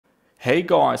Hey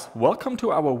guys, welcome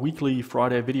to our weekly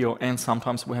Friday video, and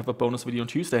sometimes we have a bonus video on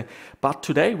Tuesday. But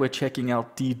today we're checking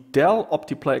out the DELL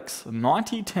OptiPlex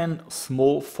 9010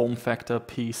 small form factor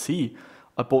PC.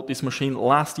 I bought this machine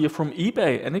last year from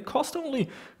eBay and it cost only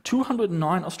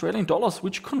 209 Australian dollars,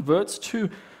 which converts to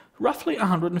roughly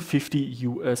 150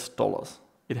 US dollars.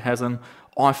 It has an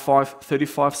i5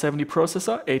 3570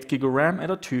 processor, 8GB of RAM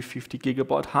and a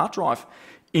 250GB hard drive.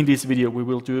 In this video we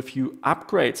will do a few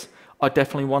upgrades. I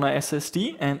definitely want an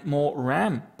SSD and more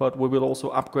RAM, but we will also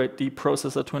upgrade the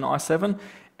processor to an i7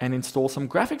 and install some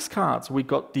graphics cards. We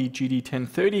got the GTX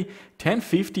 1030,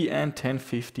 1050 and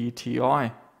 1050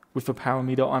 Ti. With the power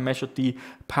meter I measured the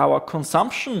power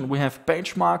consumption. We have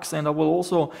benchmarks and I will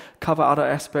also cover other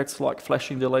aspects like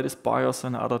flashing the latest BIOS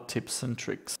and other tips and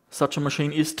tricks. Such a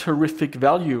machine is terrific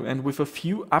value and with a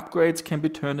few upgrades can be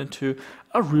turned into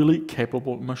a really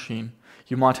capable machine.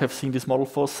 You might have seen this model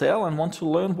for sale and want to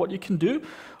learn what you can do,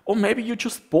 or maybe you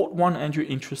just bought one and you're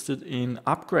interested in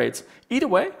upgrades. Either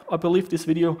way, I believe this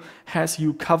video has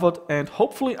you covered and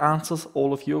hopefully answers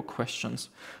all of your questions.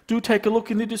 Do take a look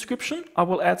in the description. I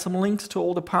will add some links to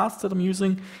all the parts that I'm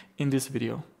using in this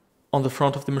video. On the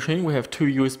front of the machine we have two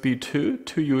USB 2,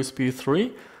 two USB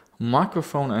 3,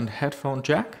 microphone and headphone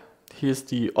jack. Here's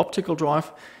the optical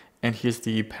drive and here's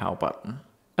the power button.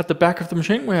 At the back of the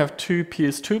machine we have two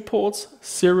PS2 ports,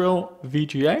 serial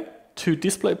VGA, two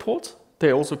display ports.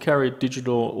 They also carry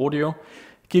digital audio.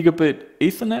 Gigabit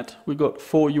Ethernet, we got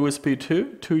four USB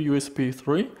 2, two USB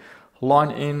 3,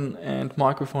 line in and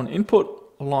microphone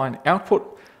input, line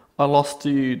output. I lost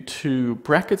the two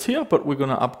brackets here, but we're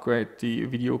gonna upgrade the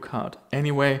video card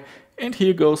anyway. And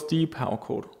here goes the power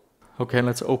cord. Okay,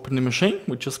 let's open the machine.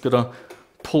 We're just gonna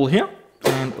pull here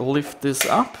and lift this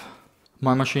up.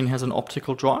 My machine has an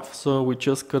optical drive, so we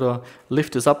just gotta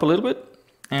lift this up a little bit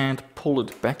and pull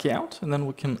it back out, and then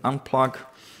we can unplug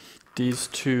these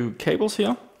two cables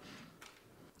here.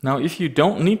 Now if you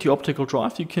don't need the optical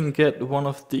drive, you can get one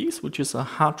of these, which is a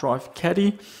hard drive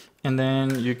caddy, and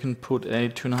then you can put a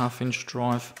 2.5-inch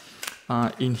drive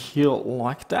in here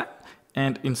like that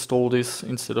and install this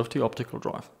instead of the optical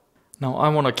drive. Now I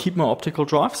want to keep my optical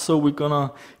drive, so we're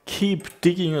gonna keep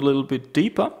digging a little bit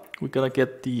deeper. We gotta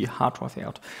get the hard drive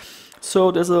out. So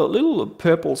there's a little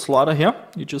purple slider here.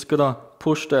 You just gotta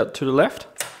push that to the left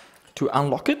to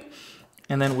unlock it.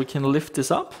 And then we can lift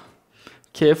this up.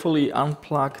 Carefully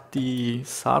unplug the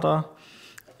SATA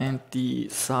and the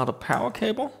SATA power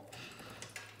cable.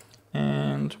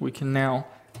 And we can now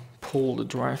pull the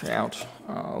drive out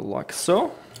like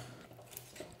so.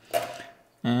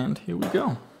 And here we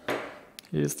go.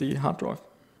 Here's the hard drive.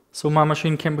 So my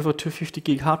machine came with a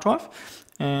 250GB hard drive,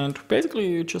 and basically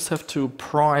you just have to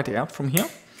pry it out from here,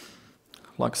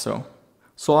 like so.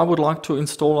 So I would like to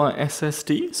install a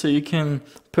SSD, so you can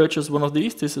purchase one of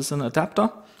these. This is an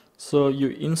adapter. So you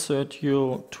insert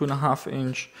your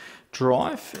 2.5-inch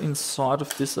drive inside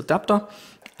of this adapter,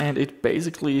 and it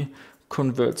basically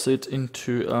converts it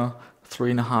into a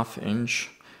 3.5-inch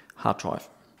hard drive.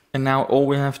 And now all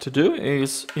we have to do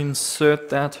is insert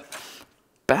that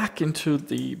back into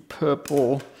the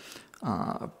purple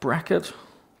bracket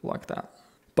like that.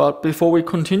 But before we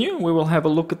continue, we will have a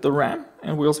look at the RAM,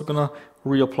 and we're also gonna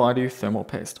reapply the thermal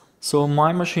paste. So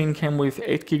my machine came with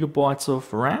 8GB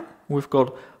of RAM. We've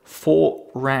got 4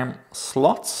 RAM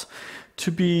slots.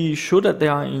 To be sure that they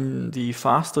are in the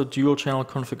faster dual channel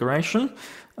configuration,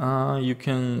 you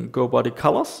can go by the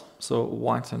colors, so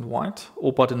white and white,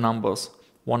 or by the numbers.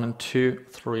 1 and 2,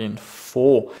 3 and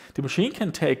 4. The machine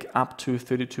can take up to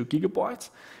 32GB.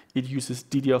 It uses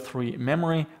DDR3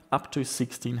 memory up to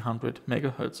 1600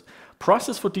 MHz.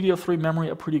 Prices for DDR3 memory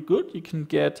are pretty good. You can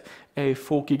get a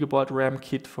 4GB RAM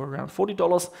kit for around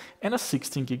 $40 and a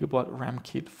 16GB RAM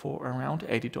kit for around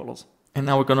 $80. And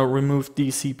now we're gonna remove the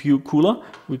CPU cooler.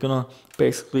 We're gonna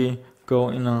basically go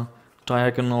in a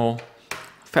diagonal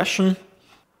fashion.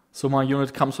 So my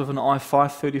unit comes with an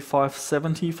i5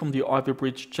 3570 from the Ivy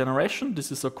Bridge generation. This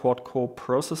is a quad-core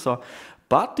processor.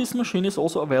 But this machine is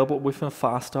also available with a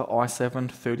faster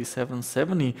i7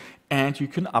 3770, and you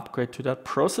can upgrade to that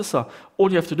processor. All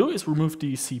you have to do is remove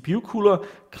the CPU cooler,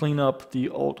 clean up the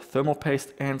old thermal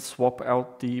paste and swap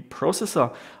out the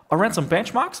processor. I ran some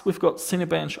benchmarks. We've got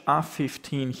Cinebench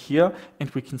R15 here, and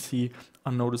we can see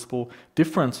a noticeable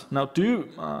difference. Now do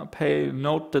pay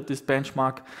note that this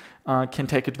benchmark can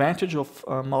take advantage of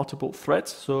multiple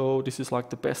threads, so this is like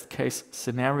the best case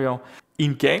scenario.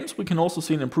 In games we can also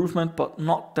see an improvement, but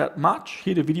not that much.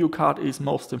 Here the video card is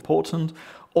most important,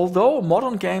 although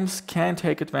modern games can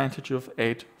take advantage of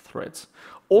 8 threads.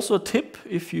 Also a tip,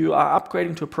 if you are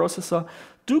upgrading to a processor,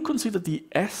 do consider the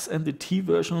S and the T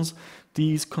versions.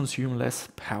 These consume less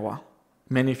power.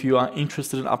 Many of you are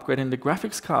interested in upgrading the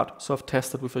graphics card, so I've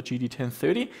tested with a GT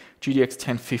 1030, GTX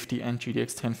 1050 and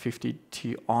GTX 1050 Ti.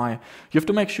 You have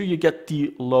to make sure you get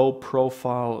the low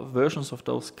profile versions of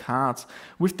those cards.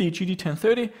 With the GT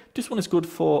 1030, this one is good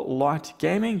for light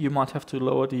gaming. You might have to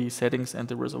lower the settings and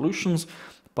the resolutions,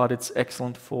 but it's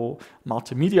excellent for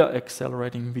multimedia,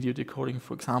 accelerating video decoding,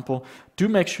 for example. Do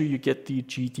make sure you get the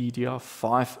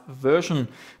GDDR5 version.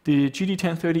 The GT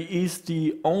 1030 is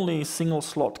the only single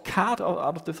slot card out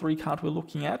of the 3 cards we're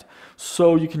looking at,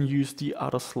 so you can use the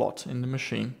other slot in the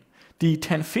machine. The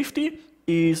 1050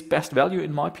 is best value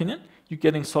in my opinion. You're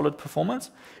getting solid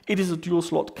performance. It is a dual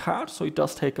slot card, so it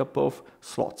does take up both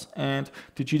slots. And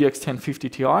the GTX 1050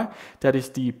 Ti, that is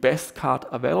the best card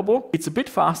available. It's a bit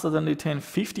faster than the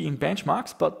 1050 in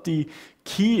benchmarks, but the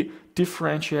key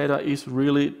differentiator is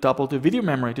really double the video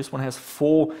memory. This one has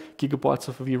 4 GB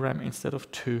of VRAM instead of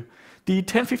 2. The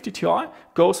 1050 Ti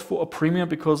goes for a premium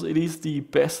because it is the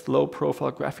best low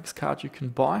profile graphics card you can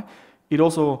buy. It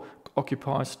also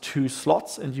occupies 2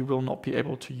 slots and you will not be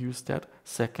able to use that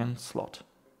second slot.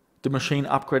 The machine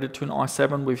upgraded to an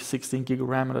i7 with 16 GB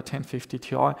RAM and a 1050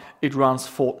 Ti. It runs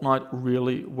Fortnite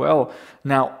really well.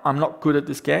 Now, I'm not good at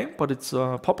this game, but it's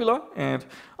popular, and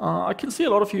I can see a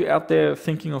lot of you out there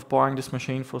thinking of buying this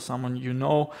machine for someone you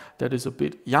know that is a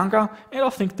bit younger, and I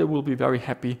think they will be very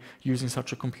happy using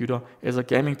such a computer as a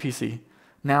gaming PC.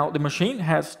 Now, the machine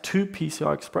has 2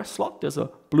 PCI Express slots. There's a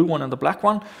blue one and the black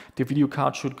one. The video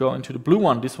card should go into the blue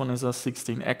one. This one is a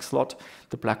 16X slot.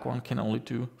 The black one can only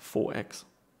do 4X.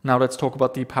 Now let's talk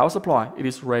about the power supply. It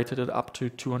is rated at up to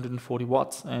 240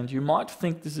 watts, and you might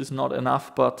think this is not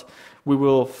enough, but we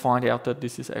will find out that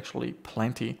this is actually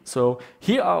plenty. So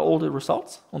here are all the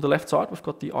results. On the left side, we've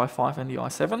got the i5 and the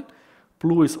i7.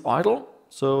 Blue is idle,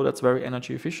 so that's very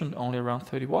energy efficient, only around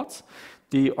 30 watts.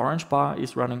 The orange bar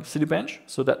is running Citybench,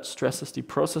 so that stresses the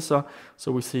processor.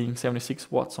 So we're seeing 76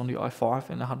 watts on the i5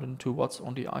 and 102 watts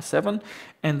on the i7.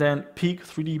 And then Peak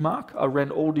 3D Mark, I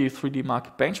ran all the 3D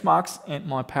Mark benchmarks and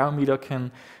my power meter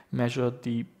can measure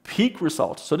the peak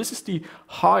result. So this is the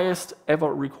highest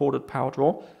ever recorded power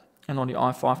draw. And on the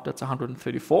i5 that's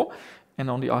 134 and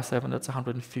on the i7 that's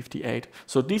 158.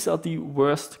 So these are the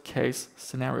worst case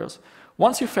scenarios.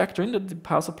 Once you factor in that the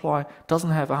power supply doesn't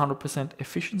have 100%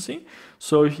 efficiency,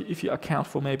 so if you account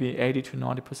for maybe 80 to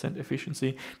 90%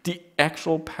 efficiency, the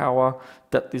actual power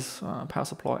that this power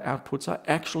supply outputs are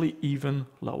actually even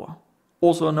lower.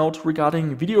 Also a note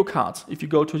regarding video cards. If you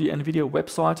go to the NVIDIA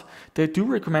website, they do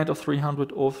recommend a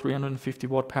 300 or 350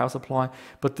 watt power supply,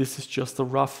 but this is just a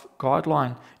rough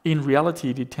guideline. In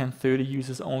reality, the 1030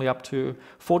 uses only up to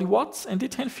 40 watts and the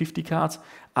 1050 cards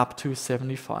up to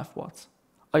 75 watts.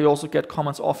 I also get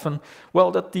comments often, well,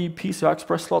 that the PCI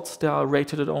Express slots, they are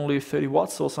rated at only 30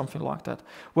 watts or something like that.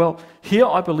 Well, here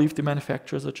I believe the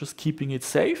manufacturers are just keeping it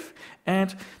safe,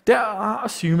 and they are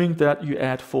assuming that you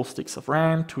add 4 sticks of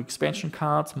RAM, 2 expansion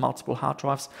cards, multiple hard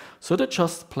drives, so they're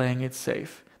just playing it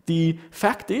safe. The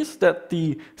fact is that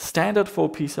the standard for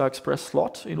PCI Express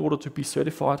slot, in order to be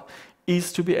certified,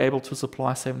 is to be able to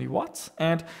supply 70 watts,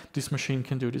 and this machine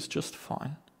can do this just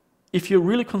fine. If you're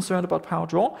really concerned about power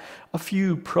draw, a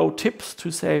few pro tips to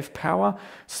save power: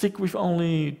 stick with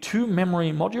only 2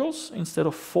 memory modules instead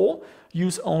of 4,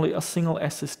 use only a single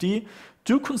SSD.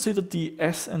 Do consider the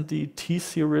S and the T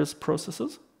series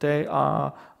processors. They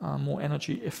are more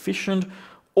energy efficient.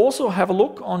 Also have a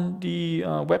look on the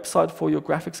website for your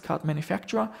graphics card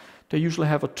manufacturer. They usually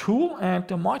have a tool, and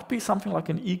there might be something like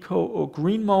an eco or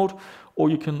green mode, or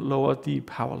you can lower the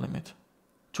power limit.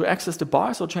 To access the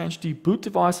BIOS or change the boot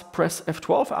device, press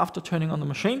F12 after turning on the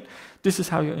machine. This is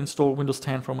how you install Windows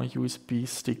 10 from a USB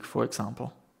stick, for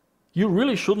example. You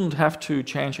really shouldn't have to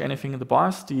change anything in the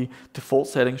BIOS. The default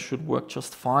settings should work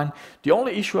just fine. The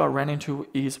only issue I ran into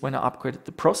is when I upgraded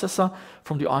the processor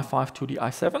from the i5 to the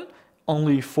i7.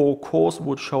 Only 4 cores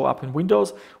would show up in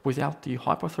Windows without the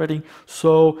hyperthreading.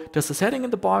 So there's a setting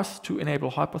in the BIOS to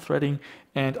enable hyperthreading,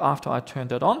 and after I turned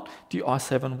that on, the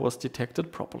i7 was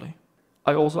detected properly.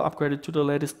 I also upgraded to the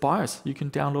latest BIOS. You can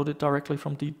download it directly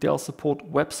from the DELL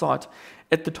support website.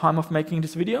 At the time of making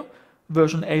this video,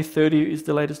 version A30 is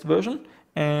the latest version,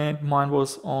 and mine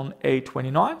was on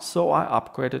A29, so I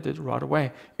upgraded it right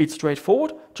away. It's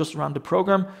straightforward, just run the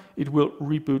program, it will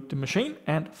reboot the machine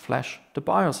and flash the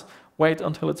BIOS. Wait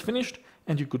until it's finished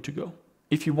and you're good to go.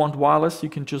 If you want wireless, you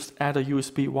can just add a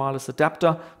USB wireless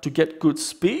adapter. To get good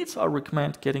speeds, I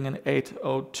recommend getting an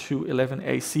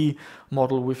 802.11ac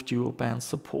model with dual band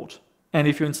support. And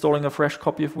if you're installing a fresh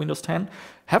copy of Windows 10,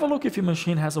 have a look if your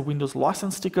machine has a Windows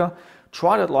license sticker.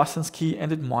 Try that license key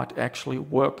and it might actually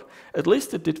work. At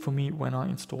least it did for me when I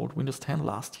installed Windows 10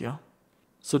 last year.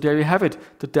 So there you have it.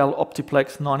 The Dell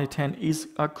OptiPlex 9010 is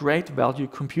a great value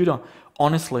computer.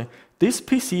 Honestly, this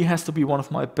PC has to be one of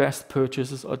my best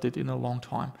purchases I did in a long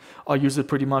time. I use it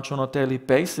pretty much on a daily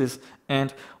basis,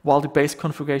 and while the base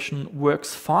configuration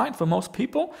works fine for most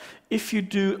people, if you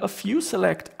do a few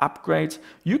select upgrades,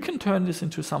 you can turn this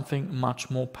into something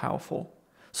much more powerful.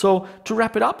 So to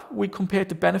wrap it up, we compared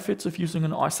the benefits of using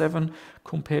an i7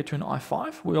 compared to an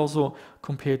i5. We also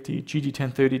compared the GT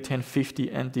 1030, 1050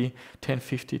 and the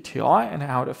 1050 Ti and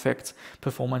how it affects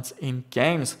performance in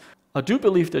games. I do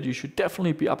believe that you should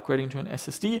definitely be upgrading to an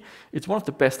SSD. It's one of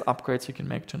the best upgrades you can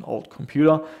make to an old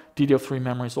computer. DDR3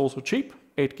 memory is also cheap,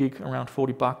 8 gig around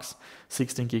 40 bucks,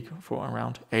 16 gig for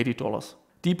around $80.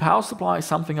 The power supply is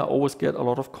something I always get a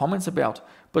lot of comments about,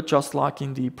 but just like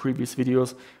in the previous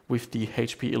videos with the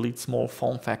HP Elite small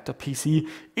form factor PC,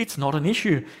 it's not an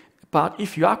issue. But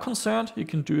if you are concerned, you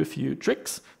can do a few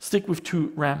tricks, stick with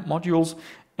 2 RAM modules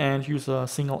and use a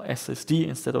single SSD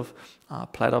instead of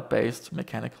platter-based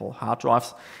mechanical hard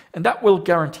drives. And that will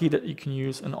guarantee that you can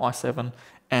use an i7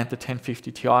 and the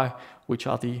 1050 Ti, which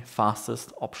are the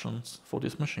fastest options for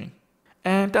this machine.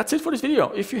 And that's it for this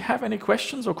video. If you have any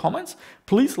questions or comments,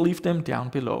 please leave them down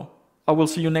below. I will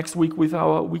see you next week with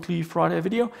our weekly Friday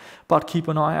video, but keep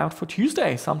an eye out for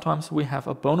Tuesday. Sometimes we have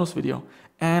a bonus video.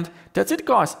 And that's it,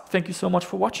 guys. Thank you so much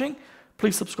for watching.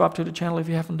 Please subscribe to the channel if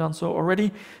you haven't done so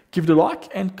already. Give it a like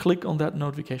and click on that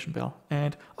notification bell.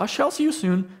 And I shall see you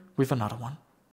soon with another one.